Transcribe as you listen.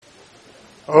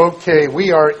Okay,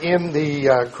 we are in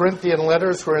the Corinthian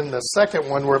letters. We're in the second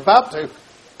one. We're about to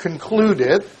conclude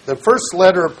it. The first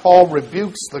letter, Paul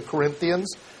rebukes the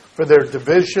Corinthians for their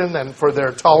division and for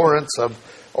their tolerance of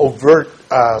overt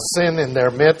sin in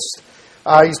their midst.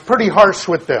 He's pretty harsh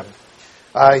with them.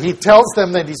 He tells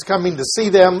them that he's coming to see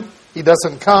them. He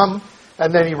doesn't come.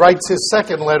 And then he writes his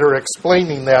second letter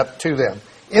explaining that to them.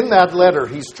 In that letter,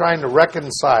 he's trying to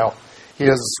reconcile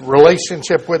his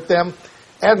relationship with them.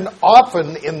 And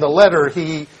often in the letter,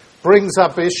 he brings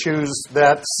up issues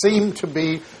that seem to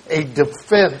be a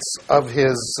defense of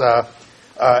his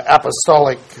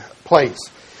apostolic place.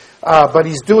 But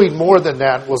he's doing more than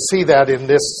that. We'll see that in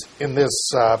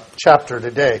this chapter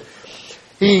today.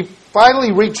 He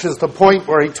finally reaches the point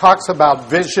where he talks about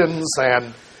visions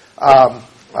and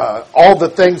all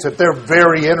the things that they're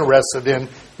very interested in,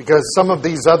 because some of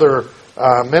these other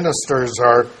ministers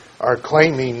are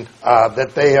claiming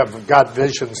that they have got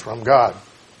visions from God.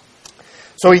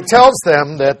 So he tells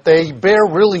them that they bear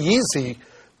really easy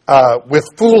with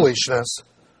foolishness,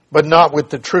 but not with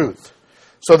the truth.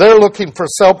 So they're looking for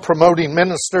self-promoting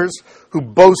ministers who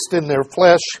boast in their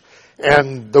flesh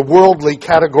and the worldly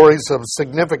categories of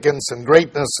significance and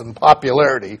greatness and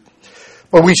popularity.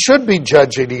 But we should be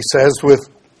judging, he says, with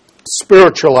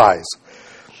spiritual eyes.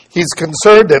 He's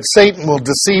concerned that Satan will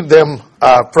deceive them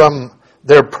from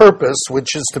their purpose,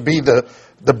 which is to be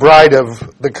the bride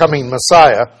of the coming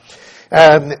Messiah.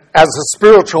 And as a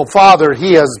spiritual father,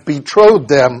 he has betrothed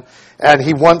them, and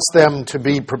he wants them to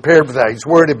be prepared for that. He's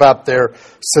worried about their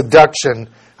seduction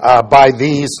by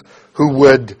these who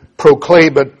would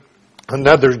proclaim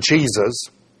another Jesus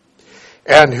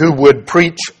and who would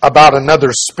preach about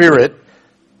another spirit,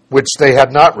 which they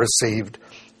had not received,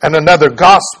 and another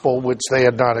gospel, which they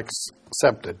had not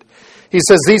accepted. He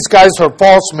says these guys are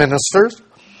false ministers.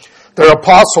 They're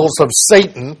apostles of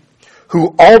Satan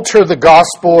who alter the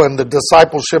gospel and the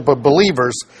discipleship of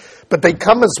believers, but they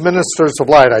come as ministers of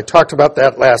light. I talked about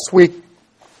that last week.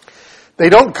 They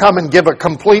don't come and give a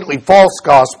completely false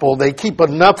gospel. They keep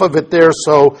enough of it there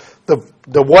so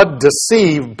the one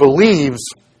deceived believes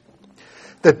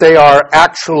that they are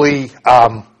actually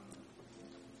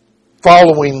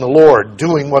following the Lord,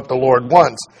 doing what the Lord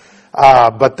wants,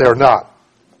 but they're not.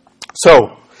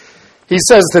 So, he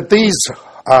says that these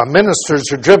ministers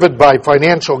are driven by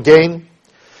financial gain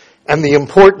and the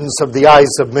importance of the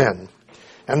eyes of men.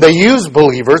 And they use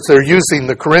believers, they're using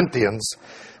the Corinthians,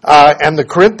 and the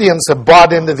Corinthians have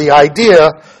bought into the idea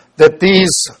that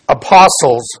these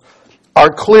apostles are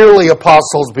clearly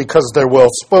apostles because they're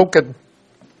well-spoken,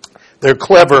 they're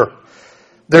clever,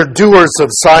 they're doers of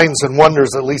signs and wonders,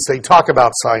 at least they talk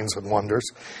about signs and wonders,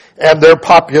 and their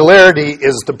popularity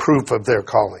is the proof of their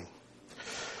calling.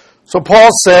 So Paul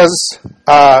says,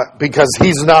 because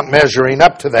he's not measuring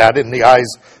up to that in the eyes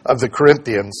of the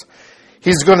Corinthians,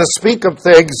 he's going to speak of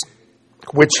things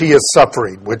which he is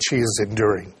suffering, which he is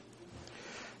enduring.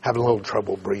 Having a little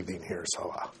trouble breathing here,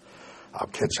 so I'll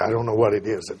catch. I don't know what it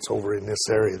is. It's over in this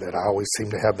area that I always seem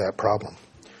to have that problem.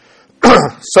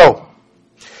 So,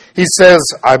 he says,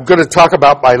 I'm going to talk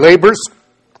about my labors.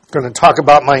 I'm going to talk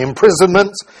about my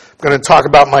imprisonments. I'm going to talk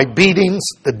about my beatings,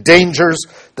 the dangers,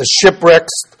 the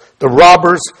shipwrecks, the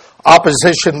robbers,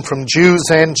 opposition from Jews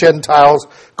and Gentiles,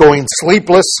 going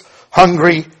sleepless,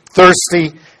 hungry,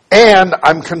 thirsty, and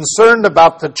I'm concerned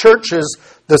about the churches,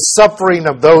 the suffering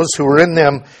of those who are in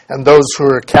them and those who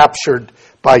are captured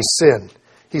by sin.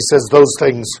 He says those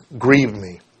things grieve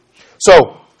me.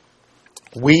 So,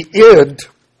 we end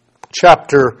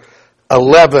chapter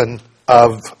 11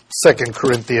 of 2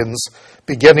 Corinthians,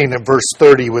 beginning at verse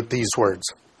 30 with these words.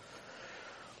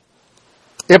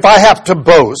 If I have to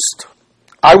boast,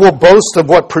 I will boast of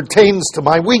what pertains to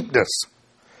my weakness.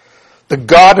 The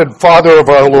God and Father of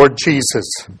our Lord Jesus,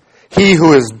 he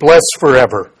who is blessed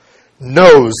forever,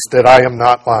 knows that I am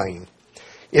not lying.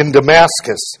 In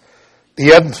Damascus, the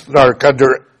ethnarch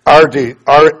under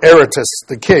Aretas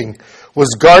the king was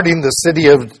guarding the city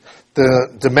of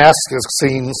the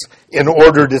Damascus in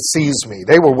order to seize me.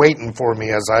 They were waiting for me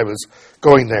as I was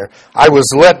going there. I was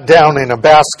let down in a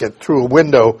basket through a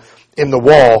window in the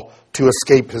wall to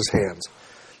escape his hands.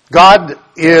 God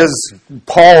is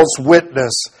Paul's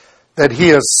witness that he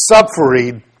is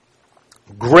suffering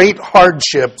great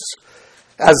hardships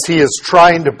as he is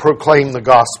trying to proclaim the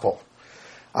gospel.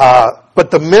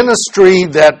 But the ministry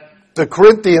that the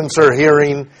Corinthians are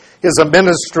hearing is a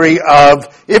ministry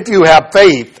of, if you have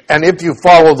faith and if you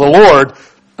follow the Lord,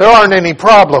 there aren't any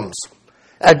problems.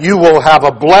 And you will have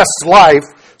a blessed life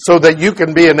so that you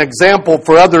can be an example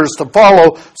for others to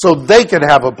follow so they can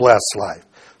have a blessed life.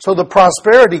 So the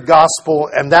prosperity gospel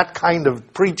and that kind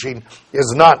of preaching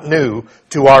is not new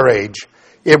to our age.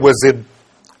 it was in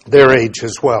their age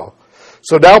as well.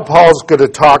 So now Paul's going to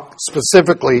talk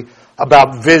specifically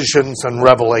about visions and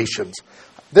revelations.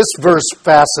 This verse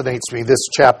fascinates me, this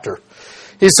chapter.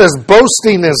 He says,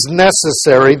 boasting is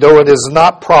necessary, though it is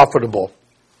not profitable.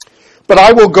 But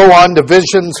I will go on to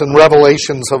visions and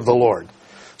revelations of the Lord.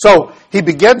 So he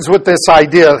begins with this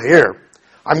idea here.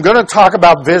 I'm going to talk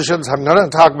about visions. I'm going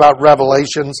to talk about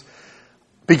revelations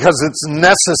because it's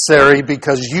necessary,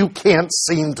 because you can't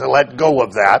seem to let go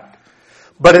of that.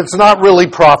 But it's not really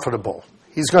profitable.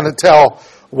 He's going to tell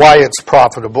why it's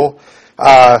profitable.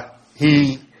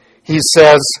 He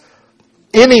says,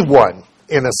 anyone,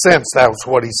 in a sense, that's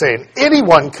what he's saying,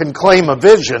 anyone can claim a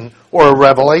vision or a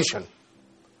revelation.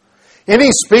 Any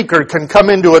speaker can come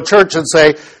into a church and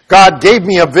say, God gave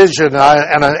me a vision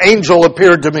and an angel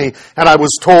appeared to me and I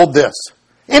was told this.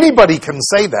 Anybody can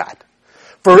say that.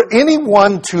 For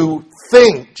anyone to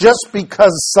think, just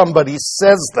because somebody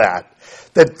says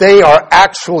that they are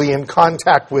actually in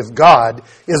contact with God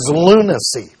is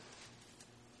lunacy.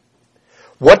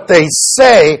 What they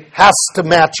say has to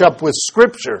match up with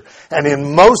Scripture. And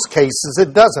in most cases,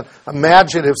 it doesn't.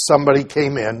 Imagine if somebody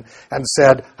came in and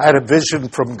said, I had a vision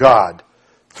from God.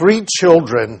 3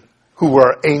 children who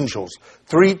were angels,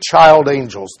 3 child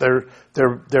angels, they're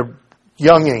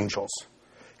young angels,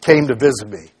 came to visit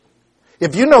me.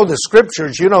 If you know the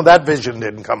Scriptures, you know that vision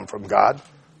didn't come from God.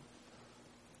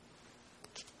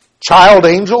 Child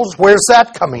angels, where's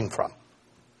that coming from?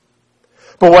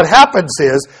 But what happens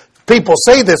is, people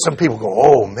say this and people go,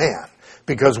 oh man,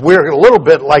 because we're a little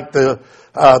bit like the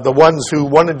ones who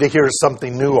wanted to hear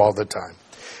something new all the time.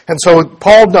 And so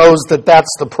Paul knows that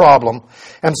that's the problem.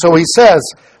 And so he says,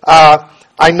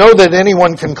 I know that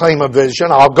anyone can claim a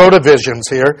vision. I'll go to visions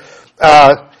here.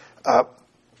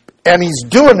 And he's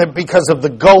doing it because of the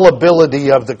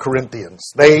gullibility of the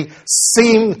Corinthians. They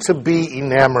seem to be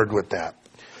enamored with that.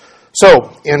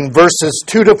 So in verses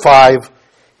 2 to 5,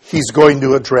 he's going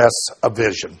to address a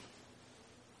vision.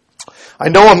 I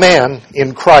know a man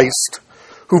in Christ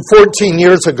who 14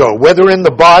 years ago, whether in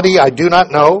the body I do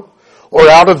not know, or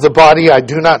out of the body I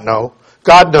do not know,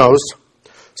 God knows,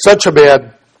 such a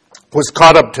man was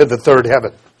caught up to the third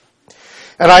heaven.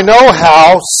 And I know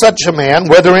how such a man,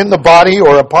 whether in the body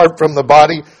or apart from the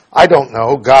body, I don't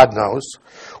know, God knows,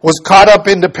 was caught up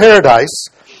into paradise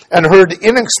and heard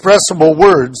inexpressible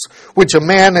words which a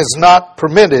man is not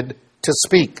permitted to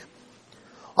speak.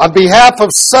 On behalf of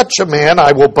such a man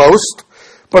I will boast,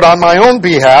 but on my own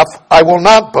behalf I will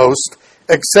not boast,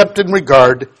 except in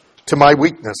regard to my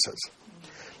weaknesses.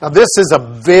 Now this is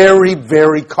a very,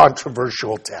 very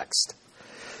controversial text.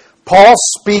 Paul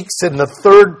speaks in the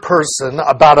third person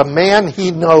about a man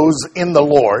he knows in the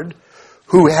Lord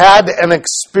who had an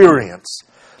experience.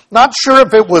 Not sure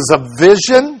if it was a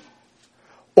vision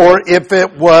or if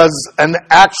it was an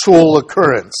actual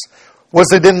occurrence.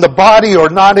 Was it in the body or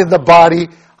not in the body?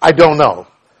 I don't know.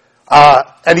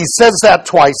 And he says that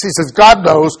twice. He says, God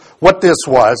knows what this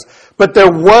was. But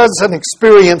there was an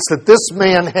experience that this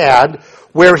man had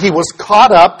where he was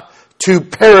caught up to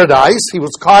paradise. He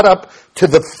was caught up to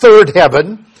the third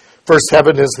heaven. First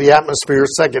heaven is the atmosphere.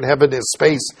 Second heaven is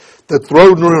space, the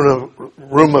throne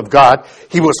room of God.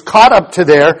 He was caught up to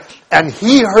there, and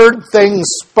he heard things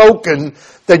spoken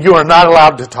that you are not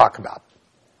allowed to talk about.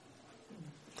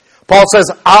 Paul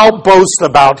says, I'll boast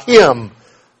about him.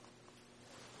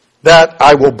 That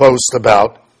I will boast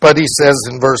about. But he says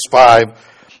in verse 5,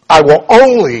 I will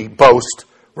only boast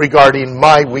regarding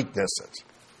my weaknesses.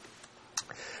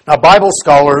 Now, Bible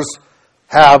scholars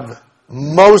have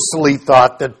mostly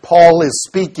thought that Paul is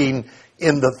speaking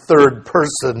in the third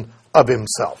person of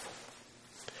himself,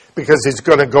 because he's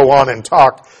going to go on and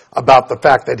talk about the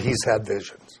fact that he's had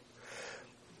visions.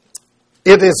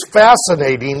 It is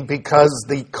fascinating because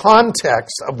the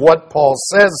context of what Paul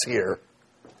says here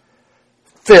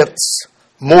fits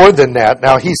more than that.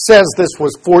 Now, he says this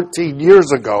was 14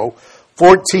 years ago.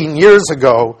 14 years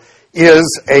ago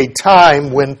is a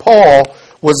time when Paul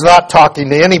was not talking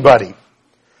to anybody.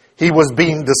 He was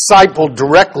being discipled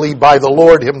directly by the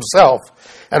Lord himself.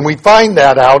 And we find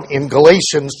that out in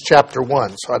Galatians chapter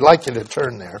 1. So I'd like you to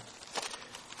turn there.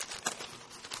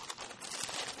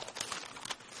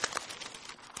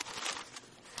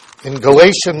 In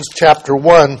Galatians chapter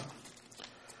 1,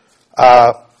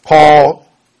 Paul,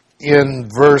 in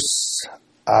verse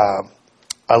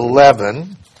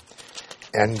 11,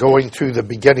 and going through the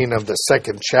beginning of the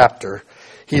second chapter,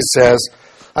 he says,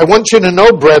 I want you to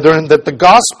know, brethren, that the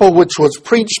gospel which was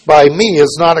preached by me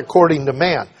is not according to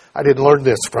man. I didn't learn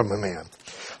this from a man.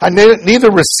 I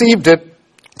neither received it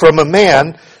from a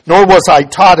man, nor was I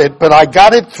taught it, but I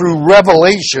got it through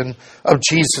revelation of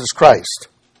Jesus Christ.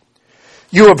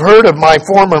 You have heard of my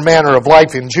former manner of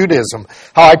life in Judaism,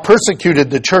 how I persecuted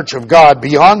the church of God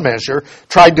beyond measure,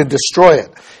 tried to destroy it.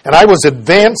 And I was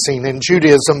advancing in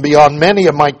Judaism beyond many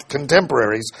of my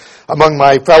contemporaries among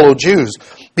my fellow Jews,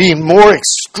 being more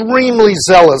extremely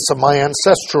zealous of my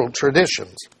ancestral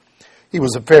traditions. He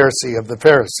was a Pharisee of the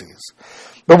Pharisees.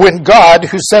 But when God,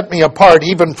 who set me apart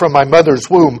even from my mother's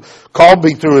womb, called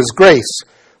me through his grace,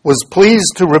 was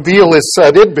pleased to reveal his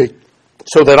Son in me,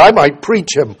 so that I might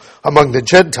preach him among the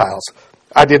Gentiles,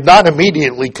 I did not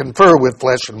immediately confer with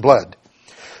flesh and blood.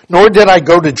 Nor did I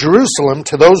go to Jerusalem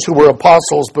to those who were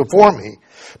apostles before me,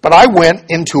 but I went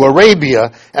into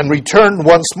Arabia and returned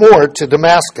once more to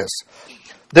Damascus.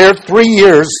 There 3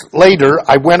 years later,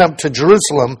 I went up to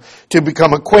Jerusalem to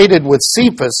become acquainted with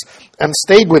Cephas and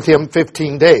stayed with him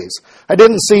 15 days. I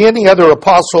didn't see any other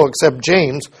apostle except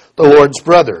James, the Lord's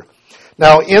brother.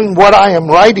 Now, in what I am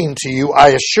writing to you,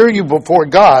 I assure you before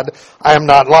God, I am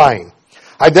not lying.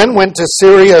 I then went to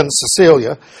Syria and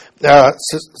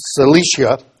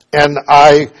Cilicia, and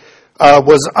I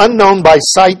was unknown by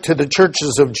sight to the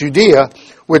churches of Judea,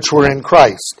 which were in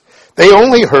Christ. They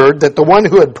only heard that the one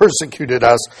who had persecuted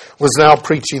us was now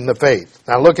preaching the faith.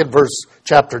 Now look at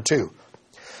chapter 2.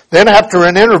 Then after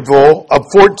an interval of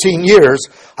 14 years,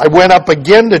 I went up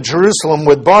again to Jerusalem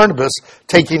with Barnabas,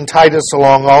 taking Titus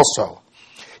along also.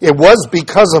 It was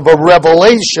because of a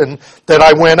revelation that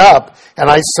I went up, and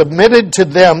I submitted to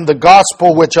them the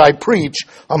gospel which I preach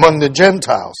among the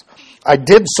Gentiles. I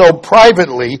did so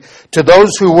privately to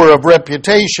those who were of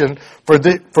reputation, for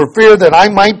fear that I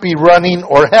might be running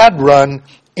or had run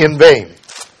in vain.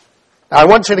 Now, I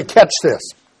want you to catch this.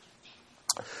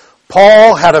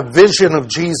 Paul had a vision of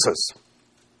Jesus.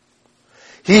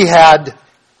 He had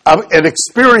an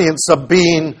experience of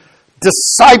being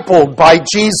discipled by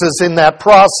Jesus in that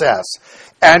process.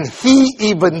 And he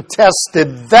even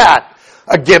tested that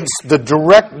against the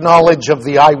direct knowledge of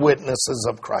the eyewitnesses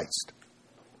of Christ.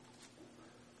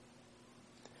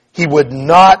 He would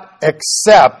not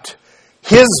accept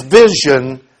his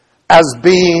vision as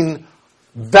being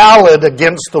valid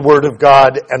against the Word of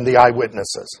God and the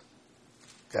eyewitnesses.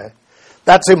 Okay?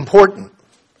 That's important,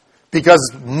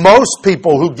 because most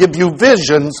people who give you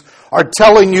visions are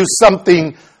telling you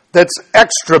something that's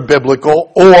extra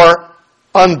biblical or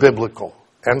unbiblical.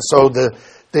 And so the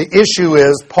issue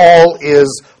is Paul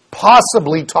is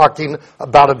possibly talking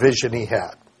about a vision he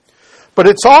had. But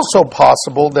it's also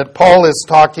possible that Paul is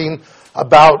talking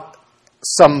about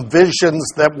some visions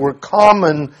that were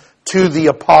common to the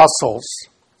apostles.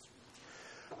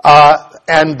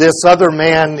 And this other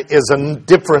man is a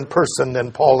different person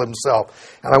than Paul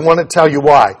himself. And I want to tell you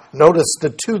why. Notice the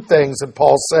two things that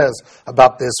Paul says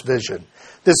about this vision.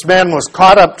 This man was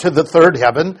caught up to the third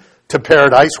heaven, to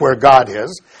paradise where God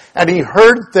is, and he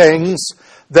heard things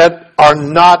that are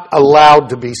not allowed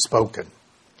to be spoken.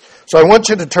 So I want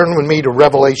you to turn with me to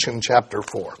Revelation chapter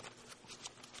 4.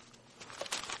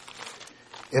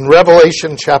 In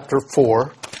Revelation chapter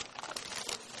 4,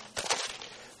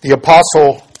 the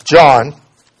Apostle John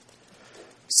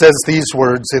says these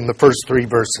words in the first 3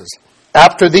 verses.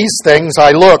 After these things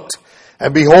I looked,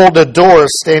 and behold, a door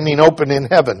standing open in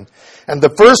heaven. And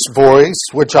the first voice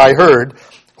which I heard,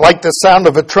 like the sound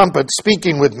of a trumpet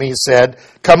speaking with me, said,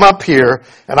 Come up here,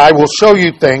 and I will show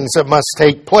you things that must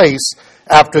take place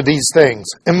after these things.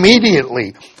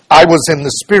 Immediately I was in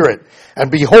the Spirit, and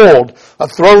behold, a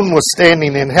throne was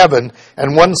standing in heaven,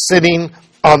 and one sitting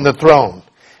on the throne.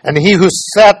 And he who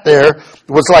sat there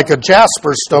was like a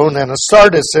jasper stone and a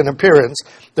sardius in appearance.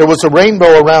 There was a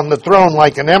rainbow around the throne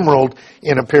like an emerald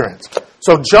in appearance.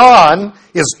 So John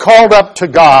is called up to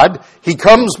God. He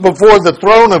comes before the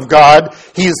throne of God.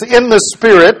 He's in the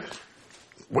Spirit,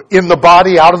 in the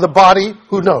body, out of the body.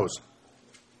 Who knows?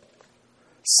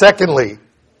 Secondly,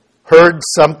 heard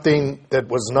something that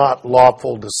was not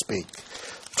lawful to speak.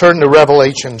 Turn to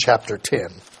Revelation chapter 10.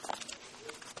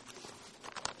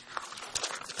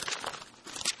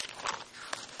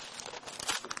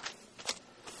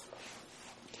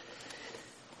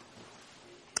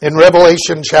 In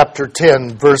Revelation chapter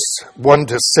 10, verse 1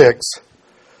 to 6,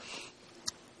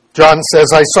 John says,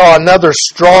 I saw another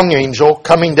strong angel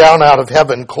coming down out of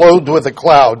heaven, clothed with a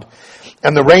cloud,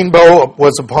 and the rainbow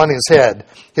was upon his head.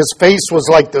 His face was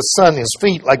like the sun, his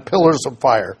feet like pillars of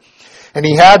fire. And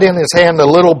he had in his hand a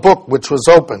little book which was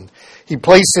opened. He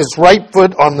placed his right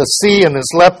foot on the sea and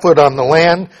his left foot on the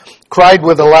land, cried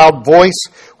with a loud voice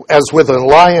as with a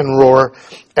lion roar.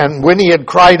 And when he had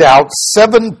cried out,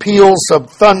 7 peals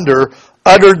of thunder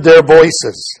uttered their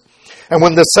voices. And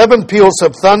when the 7 peals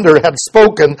of thunder had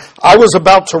spoken, I was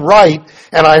about to write,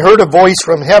 and I heard a voice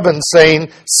from heaven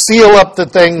saying, seal up the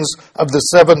things of the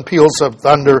 7 peals of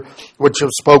thunder which have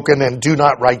spoken, and do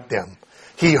not write them.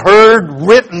 He heard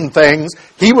written things.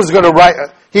 He was going to write.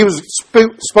 He was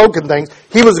spoken things.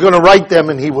 He was going to write them,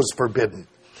 and he was forbidden.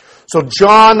 So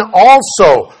John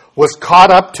also was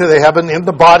caught up to the heaven, in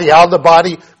the body, out of the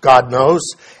body, God knows,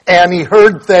 and he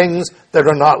heard things that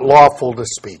are not lawful to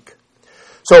speak.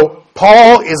 So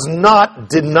Paul is not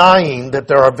denying that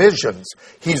there are visions.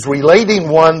 He's relating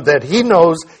one that he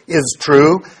knows is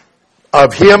true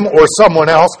of him or someone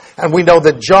else, and we know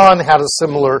that John had a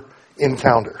similar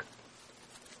encounter.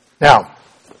 Now,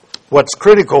 what's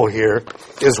critical here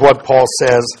is what Paul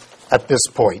says at this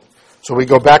point. So we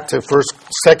go back to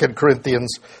 2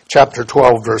 Corinthians chapter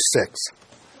 12, verse 6.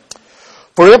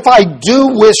 For if I do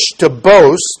wish to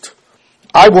boast,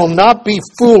 I will not be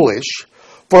foolish,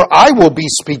 for I will be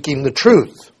speaking the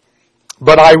truth.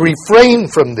 But I refrain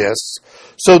from this,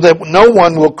 so that no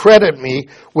one will credit me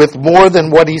with more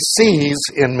than what he sees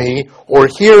in me or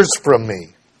hears from me.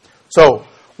 So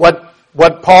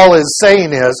what Paul is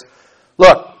saying is,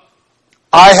 look,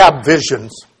 I have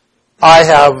visions. I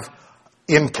have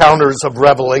encounters of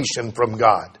revelation from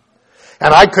God.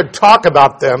 And I could talk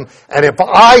about them, and if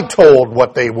I told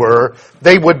what they were,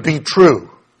 they would be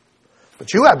true.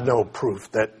 But you have no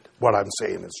proof that what I'm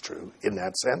saying is true in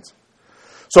that sense.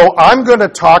 So I'm going to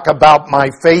talk about my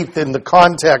faith in the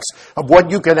context of what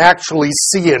you can actually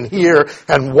see and hear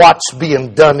and watch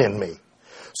being done in me,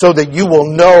 so that you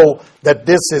will know that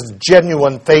this is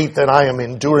genuine faith and I am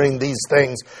enduring these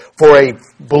things for a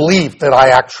belief that I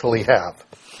actually have.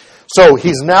 So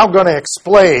he's now going to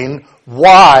explain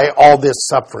why all this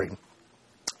suffering.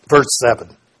 Verse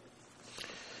 7.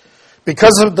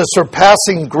 Because of the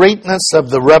surpassing greatness of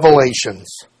the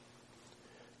revelations.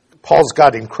 Paul's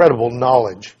got incredible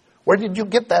knowledge. Where did you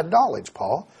get that knowledge,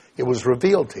 Paul? It was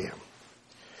revealed to him.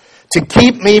 To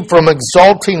keep me from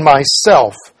exalting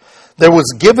myself, there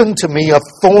was given to me a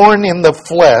thorn in the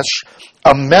flesh,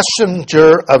 a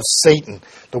messenger of Satan.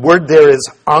 The word there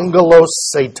is angelos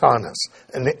satanas,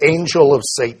 an angel of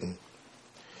Satan.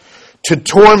 To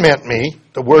torment me,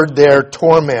 the word there,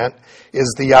 torment,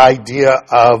 is the idea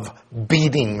of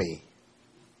beating me,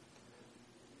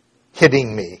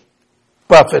 hitting me,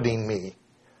 buffeting me,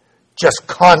 just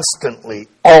constantly,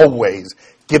 always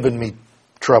giving me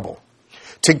trouble.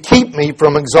 To keep me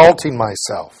from exalting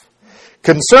myself.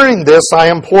 Concerning this,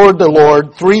 I implored the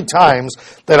Lord 3 times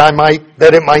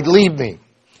that it might leave me.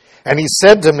 And he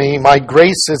said to me, my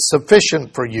grace is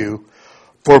sufficient for you,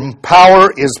 for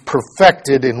power is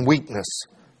perfected in weakness.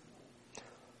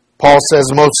 Paul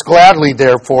says, most gladly,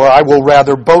 therefore, I will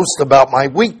rather boast about my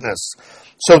weakness,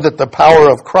 so that the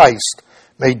power of Christ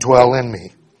may dwell in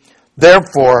me.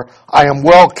 Therefore, I am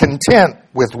well content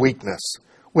with weakness,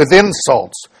 with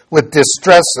insults, with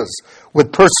distresses,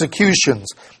 with persecutions,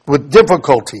 with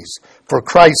difficulties, for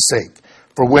Christ's sake.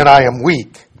 For when I am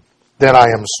weak, then I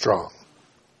am strong.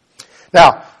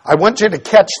 Now, I want you to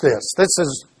catch this. This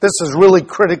is really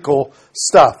critical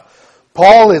stuff.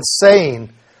 Paul is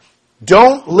saying,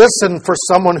 don't listen for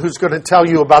someone who's going to tell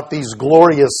you about these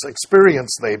glorious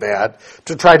experiences they've had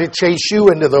to try to chase you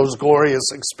into those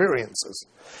glorious experiences.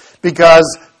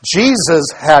 Because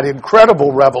Jesus had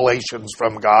incredible revelations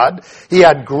from God. He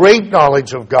had great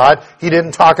knowledge of God. He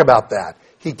didn't talk about that.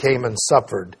 He came and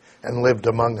suffered and lived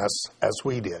among us as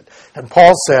we did. And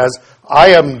Paul says, I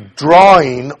am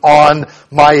drawing on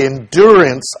my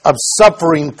endurance of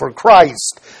suffering for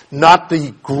Christ, not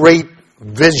the great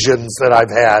visions that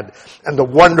I've had and the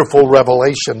wonderful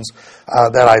revelations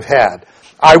that I've had.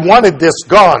 I wanted this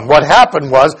gone. What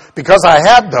happened was, because I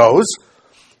had those,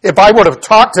 if I would have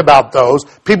talked about those,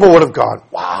 people would have gone,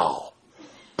 wow,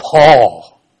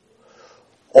 Paul.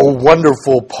 Oh,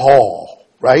 wonderful Paul,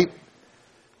 right?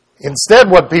 Instead,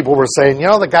 what people were saying,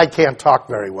 the guy can't talk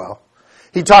very well.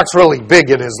 He talks really big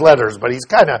in his letters, but he's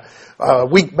kind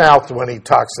of weak-mouthed when he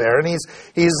talks there. And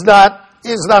he's not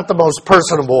the most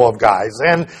personable of guys.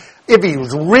 And if he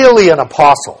was really an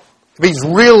apostle, if he's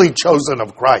really chosen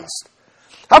of Christ,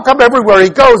 how come everywhere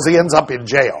he goes, he ends up in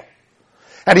jail?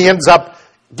 And he ends up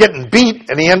getting beat,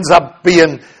 and he ends up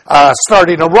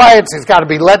starting a riot. He's got to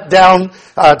be let down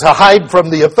to hide from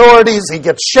the authorities. He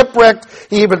gets shipwrecked.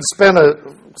 He even spent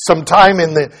some time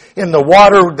in the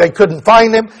water. They couldn't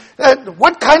find him.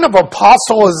 What kind of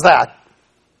apostle is that?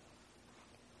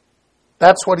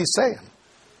 That's what he's saying.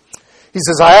 He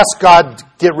says, I asked God to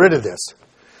get rid of this.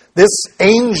 This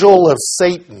angel of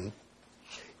Satan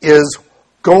is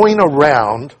going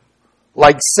around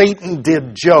like Satan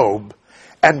did Job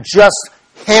and just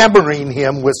hammering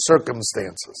him with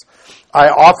circumstances. I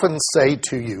often say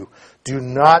to you, do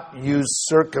not use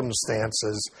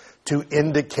circumstances to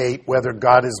indicate whether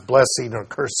God is blessing or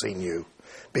cursing you,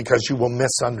 because you will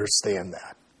misunderstand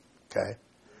that. Okay?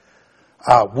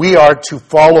 We are to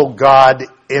follow God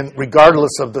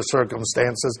regardless of the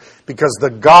circumstances, because the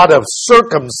God of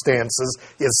circumstances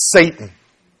is Satan.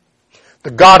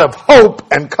 The God of hope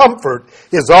and comfort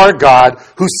is our God,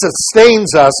 who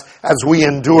sustains us as we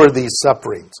endure these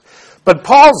sufferings. But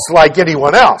Paul's like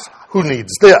anyone else. Who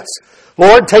needs this?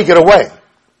 Lord, take it away.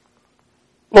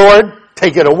 Lord,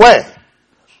 take it away.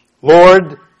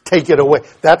 Lord, take it away.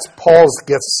 That's Paul's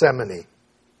Gethsemane.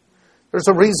 There's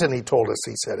a reason he told us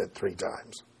he said it 3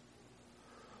 times.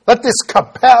 Let this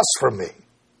cup pass from me.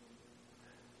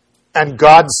 And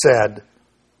God said,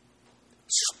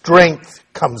 strength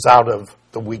comes out of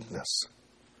the weakness.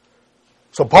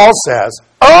 So Paul says,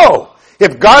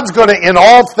 if God's going to, in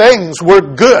all things,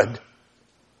 work good,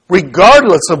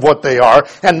 regardless of what they are,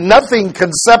 and nothing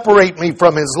can separate me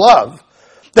from his love,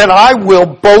 then I will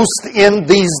boast in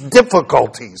these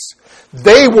difficulties.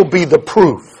 They will be the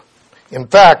proof. In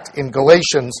fact, in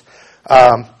Galatians,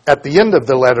 at the end of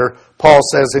the letter, Paul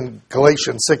says in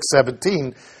Galatians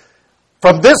 6:17,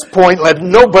 from this point, let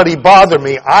nobody bother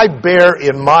me. I bear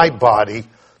in my body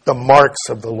the marks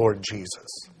of the Lord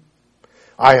Jesus.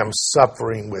 I am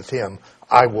suffering with him.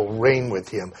 I will reign with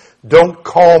him. Don't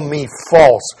call me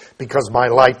false, because my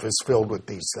life is filled with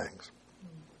these things.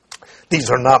 These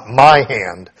are not my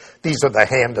hand. These are the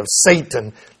hand of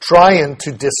Satan trying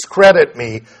to discredit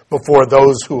me before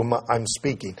those whom I'm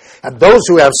speaking. And those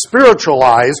who have spiritual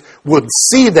eyes would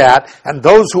see that, and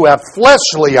those who have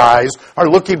fleshly eyes are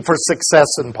looking for success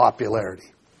and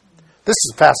popularity. This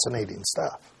is fascinating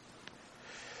stuff.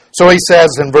 So he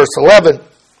says in verse 11,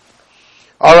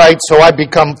 all right, so I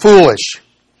become foolish,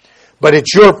 but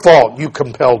it's your fault. You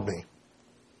compelled me.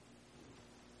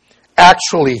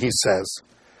 Actually, he says,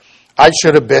 I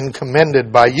should have been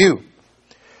commended by you,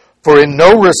 for in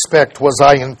no respect was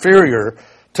I inferior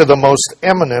to the most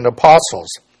eminent apostles,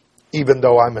 even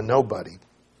though I'm a nobody.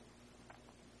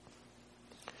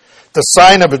 The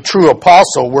sign of a true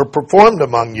apostle were performed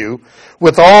among you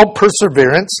with all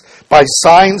perseverance by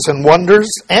signs and wonders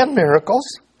and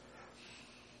miracles.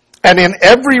 And in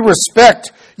every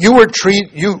respect in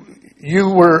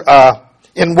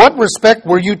what respect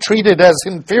were you treated as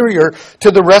inferior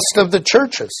to the rest of the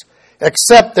churches?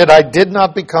 Except that I did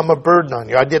not become a burden on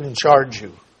you. I didn't charge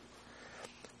you.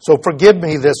 So forgive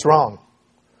me this wrong.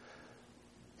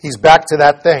 He's back to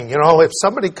that thing. If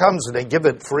somebody comes and they give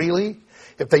it freely,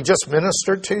 if they just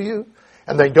minister to you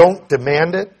and they don't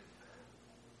demand it,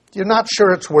 you're not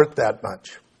sure it's worth that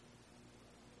much.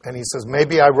 And he says,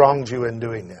 maybe I wronged you in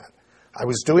doing that. I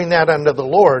was doing that under the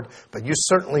Lord, but you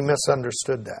certainly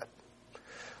misunderstood that.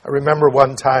 I remember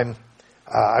one time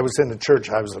I was in a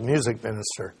church. I was a music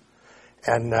minister.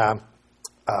 And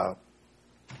I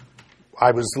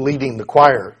was leading the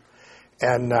choir.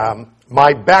 And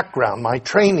my background, my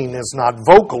training is not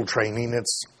vocal training,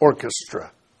 it's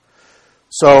orchestra.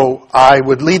 So I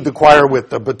would lead the choir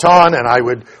with the baton, and I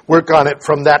would work on it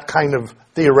from that kind of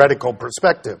theoretical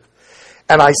perspective.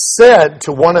 And I said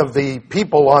to one of the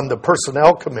people on the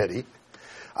personnel committee,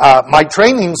 my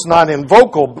training's not in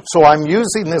vocal, so I'm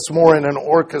using this more in an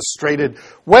orchestrated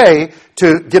way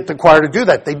to get the choir to do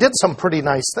that. They did some pretty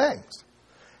nice things.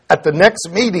 At the next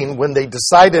meeting, when they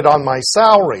decided on my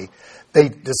salary, they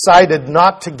decided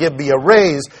not to give me a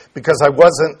raise because I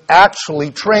wasn't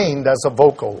actually trained as a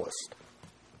vocalist.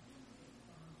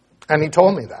 And he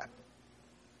told me that.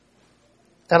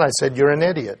 And I said, you're an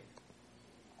idiot.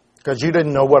 Because you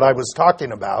didn't know what I was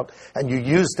talking about, and you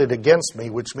used it against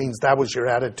me, which means that was your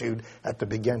attitude at the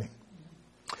beginning.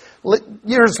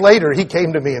 Years later, he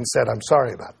came to me and said, I'm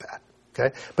sorry about that.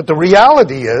 Okay? But the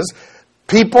reality is,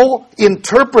 people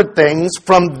interpret things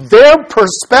from their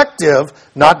perspective,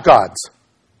 not God's.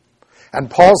 And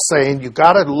Paul's saying, you've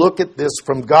got to look at this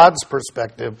from God's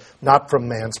perspective, not from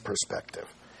man's perspective.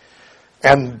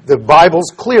 And the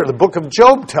Bible's clear. The book of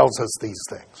Job tells us these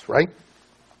things, right?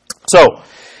 So,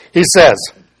 he says,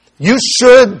 you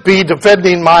should be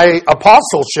defending my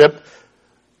apostleship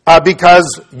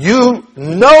because you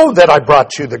know that I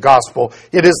brought you the gospel.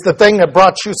 It is the thing that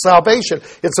brought you salvation.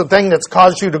 It's the thing that's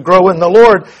caused you to grow in the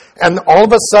Lord. And all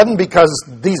of a sudden, because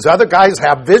these other guys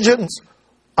have visions,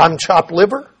 I'm chopped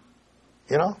liver,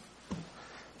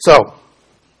 So,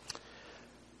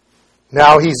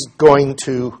 now he's going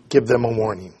to give them a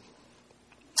warning.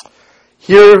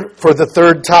 Here, for the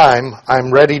third time,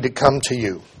 I'm ready to come to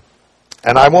you.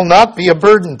 And I will not be a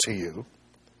burden to you,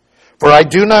 for I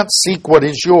do not seek what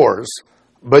is yours,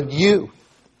 but you.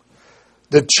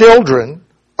 The children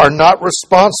are not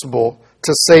responsible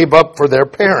to save up for their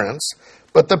parents,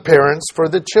 but the parents for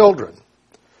the children.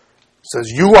 It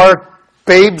says, you are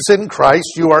babes in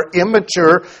Christ, you are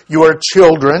immature, you are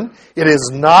children. It is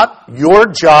not your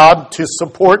job to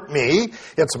support me,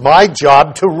 it's my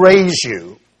job to raise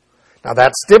you. Now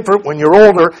that's different when you're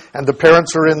older and the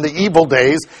parents are in the evil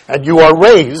days and you are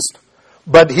raised.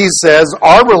 But he says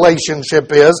our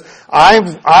relationship is,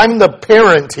 I'm the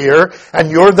parent here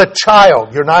and you're the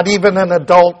child. You're not even an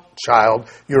adult child,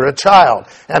 you're a child.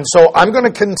 And so I'm going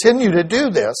to continue to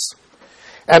do this.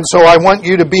 And so I want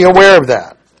you to be aware of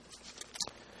that.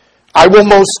 I will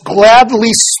most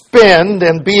gladly spend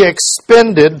and be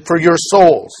expended for your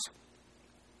souls.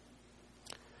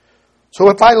 So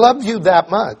if I love you that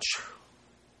much,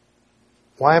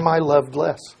 why am I loved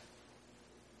less?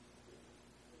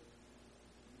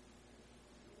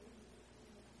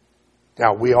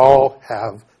 Now, we all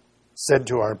have said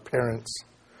to our parents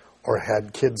or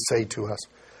had kids say to us,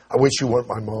 I wish you weren't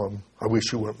my mom. I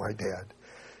wish you weren't my dad.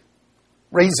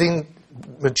 Raising,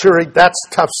 maturing, that's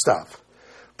tough stuff.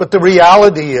 But the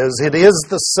reality is, it is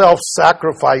the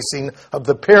self-sacrificing of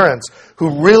the parents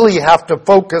who really have to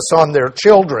focus on their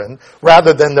children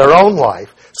rather than their own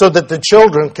life, so that the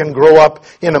children can grow up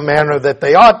in a manner that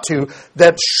they ought to,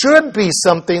 that should be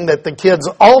something that the kids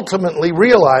ultimately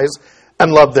realize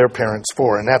and love their parents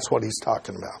for. And that's what he's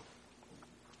talking about.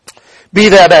 Be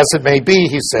that as it may be,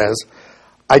 he says,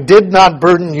 I did not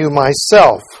burden you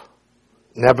myself.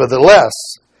 Nevertheless,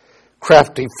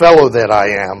 crafty fellow that I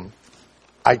am,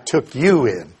 I took you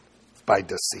in by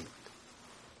deceit.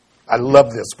 I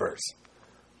love this verse.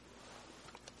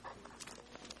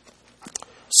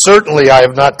 Certainly I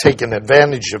have not taken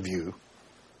advantage of you,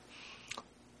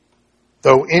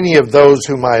 though any of those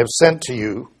whom I have sent to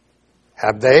you,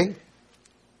 have they?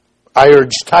 I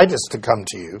urged Titus to come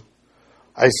to you.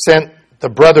 I sent the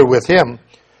brother with him.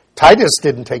 Titus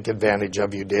didn't take advantage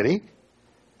of you, did he?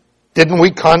 Didn't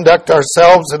we conduct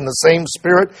ourselves in the same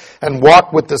spirit and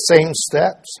walk with the same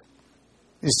steps?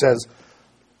 He says,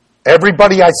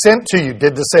 everybody I sent to you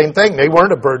did the same thing. They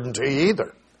weren't a burden to you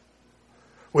either.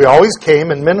 We always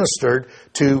came and ministered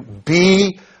to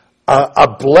be a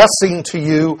blessing to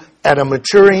you and a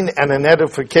maturing and an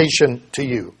edification to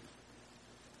you.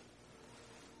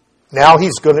 Now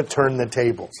he's going to turn the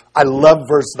tables. I love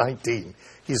verse 19.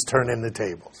 He's turning the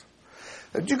tables.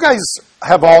 You guys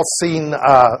have all seen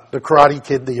The Karate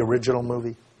Kid, the original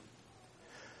movie?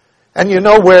 And you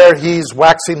know where he's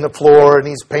waxing the floor and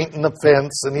he's painting the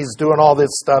fence and he's doing all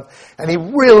this stuff. And he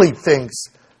really thinks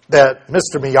that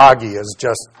Mr. Miyagi is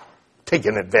just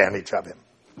taking advantage of him.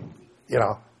 You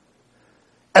know?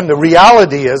 And the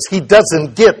reality is he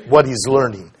doesn't get what he's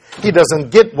learning. He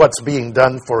doesn't get what's being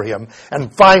done for him.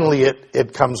 And finally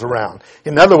it comes around.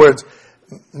 In other words,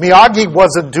 Miyagi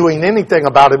wasn't doing anything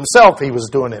about himself. He was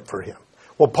doing it for him.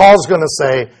 Well, Paul's going to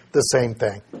say the same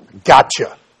thing.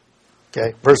 Gotcha.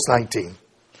 Okay, verse 19.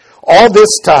 All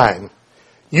this time,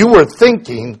 you were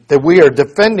thinking that we are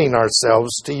defending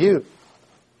ourselves to you.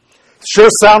 Sure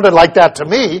sounded like that to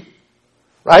me,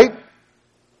 right?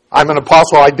 I'm an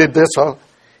apostle, I did this.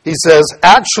 He says,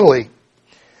 actually,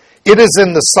 it is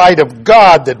in the sight of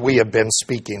God that we have been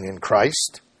speaking in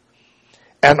Christ,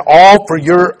 and all for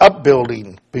your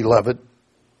upbuilding, beloved.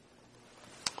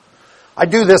 I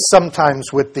do this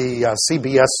sometimes with the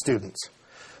CBS students.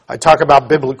 I talk about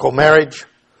biblical marriage.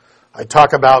 I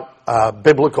talk about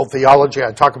biblical theology.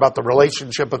 I talk about the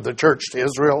relationship of the church to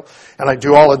Israel. And I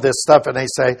do all of this stuff. And they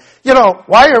say, you know,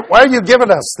 why are you giving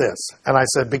us this? And I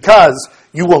said, because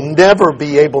you will never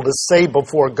be able to say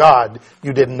before God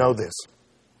you didn't know this.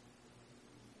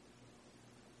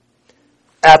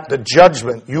 At the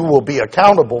judgment, you will be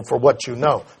accountable for what you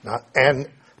know and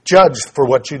judged for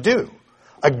what you do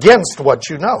against what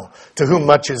you know. To whom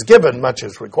much is given, much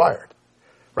is required.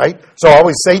 Right? So I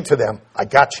always say to them, I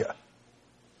got you.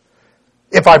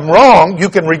 If I'm wrong, you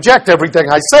can reject everything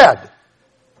I said.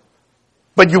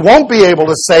 But you won't be able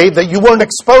to say that you weren't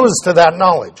exposed to that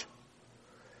knowledge.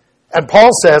 And Paul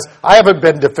says, I haven't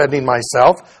been defending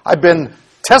myself. I've been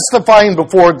testifying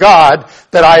before God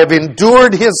that I have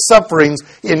endured his sufferings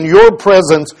in your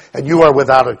presence, and you are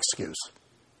without excuse.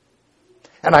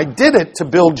 And I did it to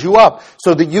build you up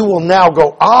so that you will now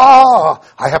go,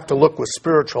 I have to look with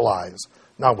spiritual eyes,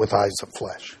 not with eyes of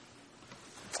flesh.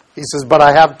 He says, but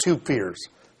I have two fears.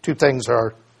 Two things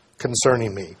are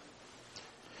concerning me.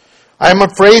 I am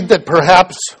afraid that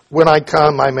perhaps when I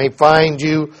come, I may find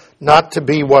you not to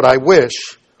be what I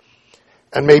wish,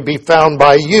 and may be found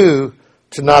by you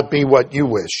to not be what you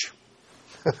wish.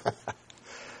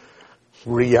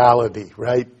 Reality,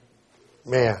 right?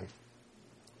 Man.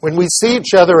 When we see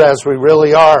each other as we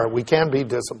really are, we can be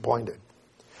disappointed.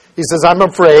 He says, I'm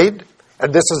afraid,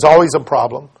 and this is always a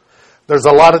problem. There's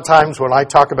a lot of times when I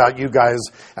talk about you guys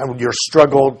and your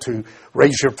struggle to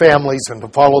raise your families and to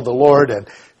follow the Lord and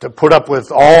to put up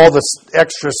with all this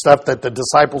extra stuff that the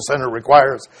Disciple Center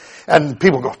requires. And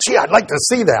people go, gee, I'd like to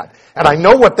see that. And I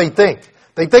know what they think.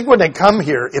 They think when they come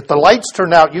here, if the lights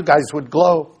turned out, you guys would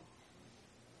glow.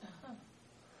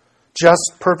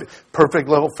 Just perfect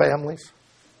little families.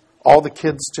 All the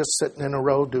kids just sitting in a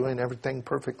row doing everything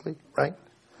perfectly, right?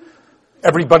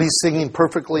 Everybody singing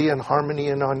perfectly in harmony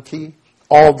and on key.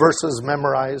 All verses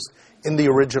memorized in the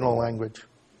original language,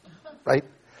 right?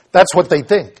 That's what they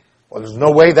think. Well, there's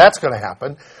no way that's going to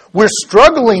happen. We're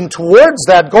struggling towards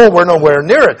that goal. We're nowhere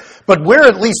near it. But we're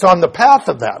at least on the path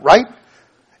of that, right?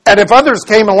 And if others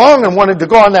came along and wanted to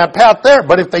go on that path there,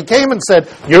 but if they came and said,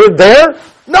 you're there?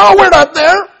 No, we're not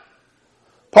there.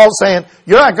 Paul's saying,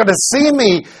 you're not going to see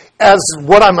me as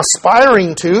what I'm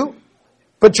aspiring to,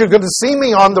 but you're going to see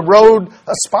me on the road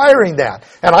aspiring that.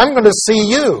 And I'm going to see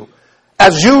you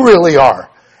as you really are.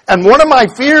 And one of my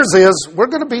fears is we're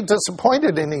going to be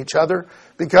disappointed in each other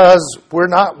because we're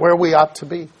not where we ought to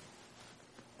be.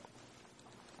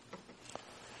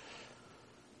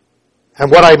 And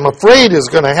what I'm afraid is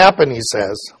going to happen, he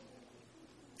says,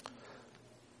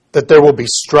 that there will be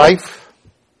strife,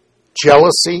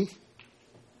 jealousy,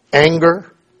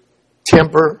 anger,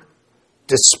 temper,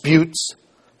 disputes,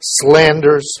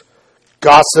 slanders,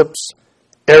 gossips,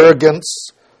 arrogance,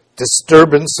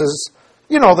 disturbances,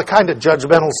 the kind of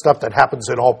judgmental stuff that happens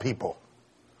in all people.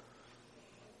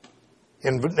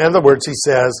 In other words, he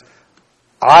says,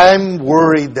 I'm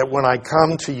worried that when I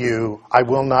come to you, I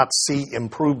will not see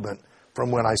improvement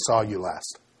from when I saw you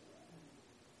last.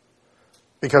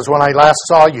 Because when I last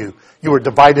saw you, you were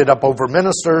divided up over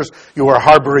ministers, you were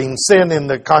harboring sin in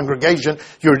the congregation,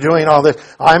 you were doing all this.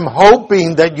 I'm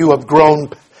hoping that you have grown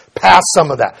past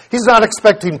some of that. He's not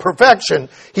expecting perfection.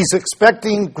 He's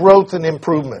expecting growth and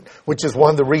improvement, which is one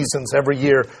of the reasons every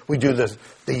year we do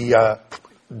the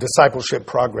discipleship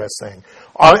progress thing.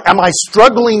 Am I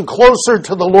struggling closer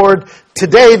to the Lord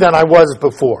today than I was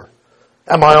before?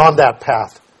 Am I on that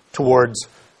path towards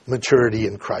maturity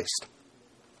in Christ?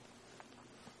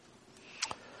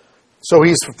 So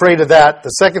he's afraid of that. The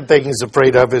second thing he's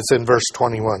afraid of is in verse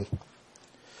 21.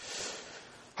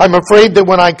 I'm afraid that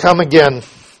when I come again,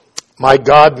 my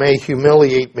God may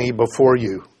humiliate me before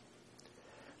you,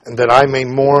 and that I may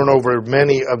mourn over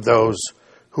many of those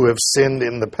who have sinned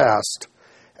in the past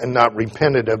and not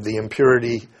repented of the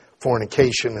impurity,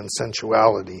 fornication, and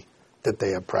sensuality that they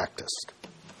have practiced.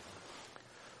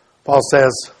 Paul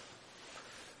says,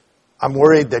 I'm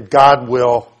worried that God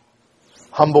will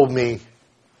humble me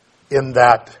in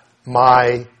that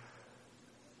my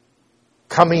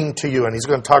coming to you, and he's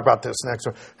going to talk about this next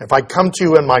one. If I come to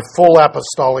you in my full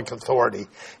apostolic authority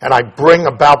and I bring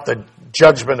about the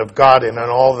judgment of God in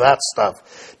and all that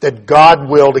stuff, that God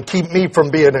will, to keep me from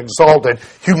being exalted,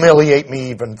 humiliate me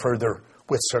even further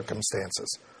with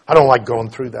circumstances. I don't like going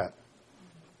through that.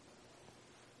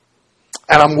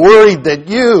 And I'm worried that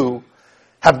you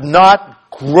have not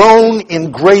grown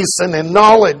in grace and in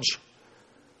knowledge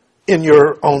in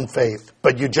your own faith,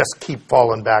 but you just keep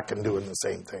falling back and doing the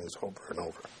same things over and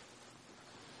over.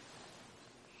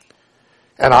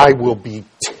 And I will be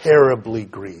terribly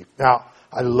grieved. Now,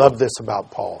 I love this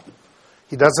about Paul.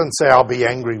 He doesn't say, I'll be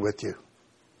angry with you.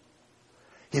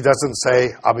 He doesn't say,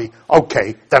 I'll be,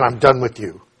 okay, then I'm done with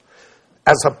you.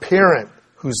 As a parent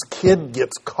whose kid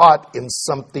gets caught in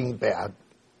something bad,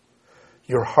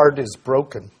 your heart is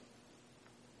broken.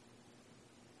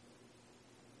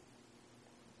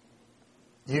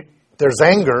 There's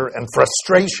anger and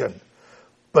frustration,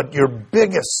 but your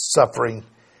biggest suffering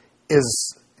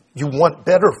is you want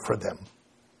better for them.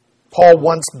 Paul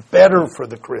wants better for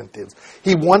the Corinthians.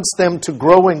 He wants them to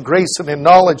grow in grace and in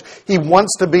knowledge. He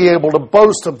wants to be able to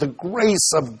boast of the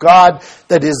grace of God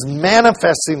that is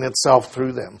manifesting itself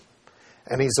through them.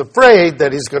 And he's afraid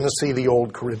that he's going to see the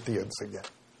old Corinthians again.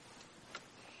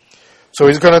 So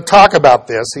he's going to talk about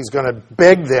this. He's going to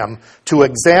beg them to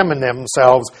examine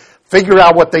themselves, figure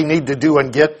out what they need to do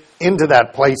and get into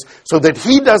that place so that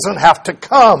he doesn't have to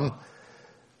come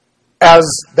as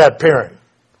that parent.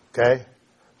 Okay?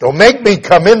 Don't make me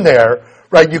come in there,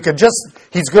 right? You can just,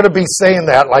 he's going to be saying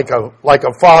that like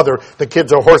a father. The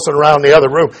kids are horsing around the other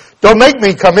room. Don't make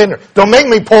me come in there. Don't make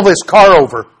me pull this car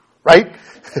over, right?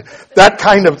 That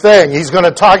kind of thing. He's going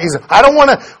to talk. I don't want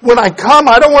to, when I come,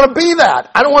 I don't want to be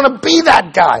that. I don't want to be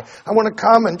that guy. I want to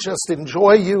come and just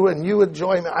enjoy you and you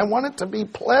enjoy me. I want it to be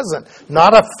pleasant,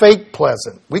 not a fake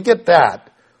pleasant. We get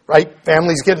that, right?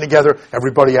 Families getting together,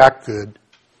 everybody act good.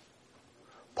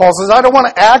 Paul says, I don't want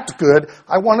to act good.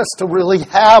 I want us to really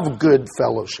have good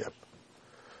fellowship.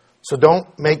 So don't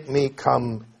make me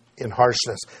come in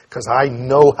harshness, because I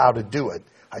know how to do it.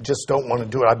 I just don't want to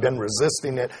do it. I've been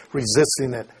resisting it,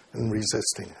 and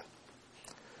resisting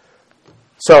it.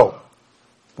 So,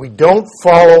 we don't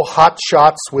follow hot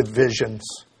shots with visions.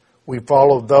 We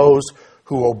follow those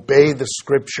who obey the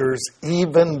Scriptures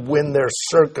even when their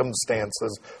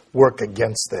circumstances work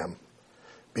against them,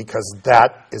 because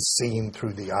that is seen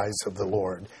through the eyes of the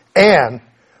Lord. And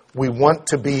we want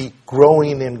to be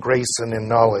growing in grace and in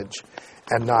knowledge,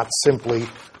 and not simply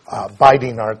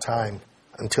biding our time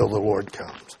until the Lord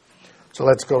comes. So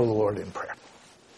let's go to the Lord in prayer.